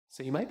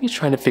So you might be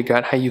trying to figure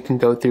out how you can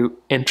go through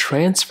and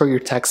transfer your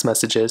text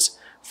messages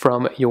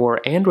from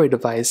your Android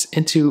device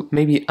into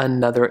maybe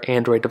another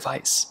Android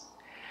device.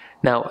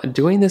 Now,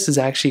 doing this is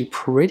actually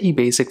pretty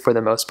basic for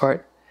the most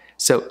part.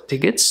 So to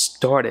get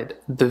started,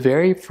 the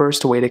very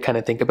first way to kind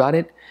of think about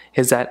it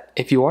is that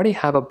if you already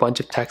have a bunch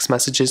of text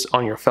messages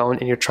on your phone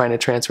and you're trying to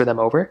transfer them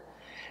over,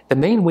 the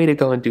main way to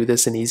go and do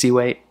this an easy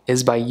way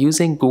is by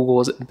using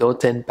Google's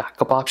built-in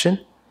backup option.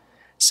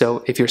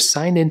 So if you're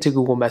signed into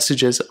Google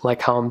Messages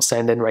like how I'm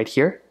signed in right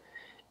here,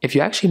 if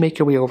you actually make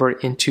your way over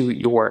into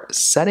your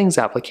settings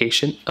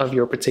application of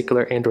your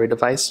particular Android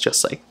device,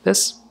 just like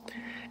this,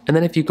 and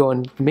then if you go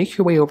and make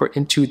your way over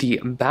into the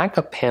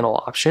backup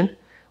panel option,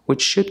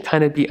 which should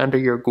kind of be under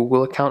your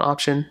Google account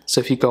option. So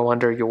if you go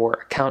under your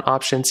account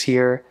options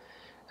here,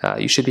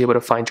 you should be able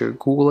to find your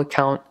Google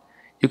account.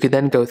 You could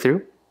then go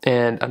through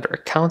and under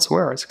accounts,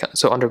 where is it?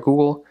 So under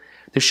Google,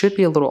 there should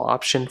be a little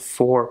option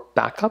for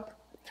backup.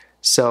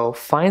 So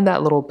find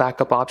that little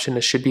backup option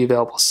that should be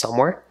available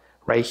somewhere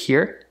right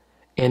here.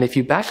 And if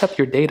you back up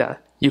your data,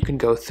 you can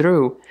go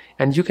through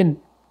and you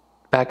can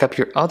back up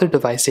your other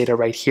device data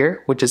right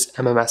here, which is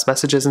MMS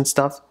messages and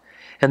stuff.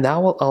 And that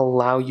will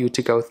allow you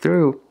to go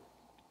through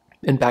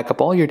and back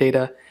up all your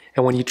data.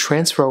 And when you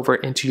transfer over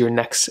into your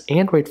next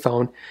Android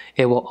phone,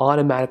 it will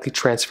automatically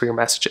transfer your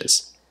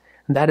messages.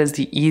 And that is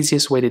the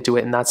easiest way to do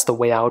it. And that's the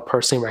way I would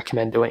personally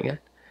recommend doing it.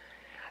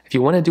 If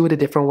you want to do it a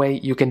different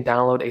way, you can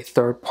download a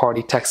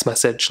third-party text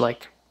message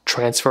like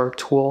transfer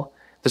tool.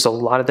 There's a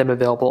lot of them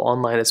available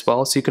online as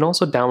well, so you can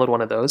also download one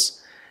of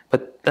those.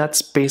 But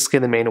that's basically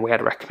the main way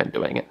I'd recommend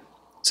doing it.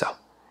 So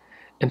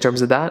in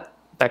terms of that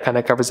kind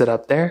of covers it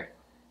up there.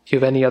 If you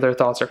have any other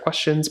thoughts or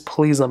questions,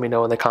 please let me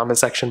know in the comment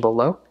section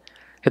below.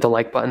 Hit the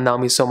like button, that would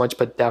mean so much,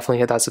 but definitely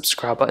hit that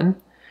subscribe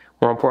button.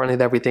 More importantly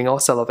than everything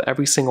else, I love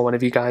every single one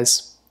of you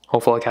guys.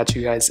 Hopefully I'll catch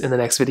you guys in the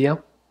next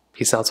video.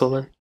 Peace out till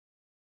then.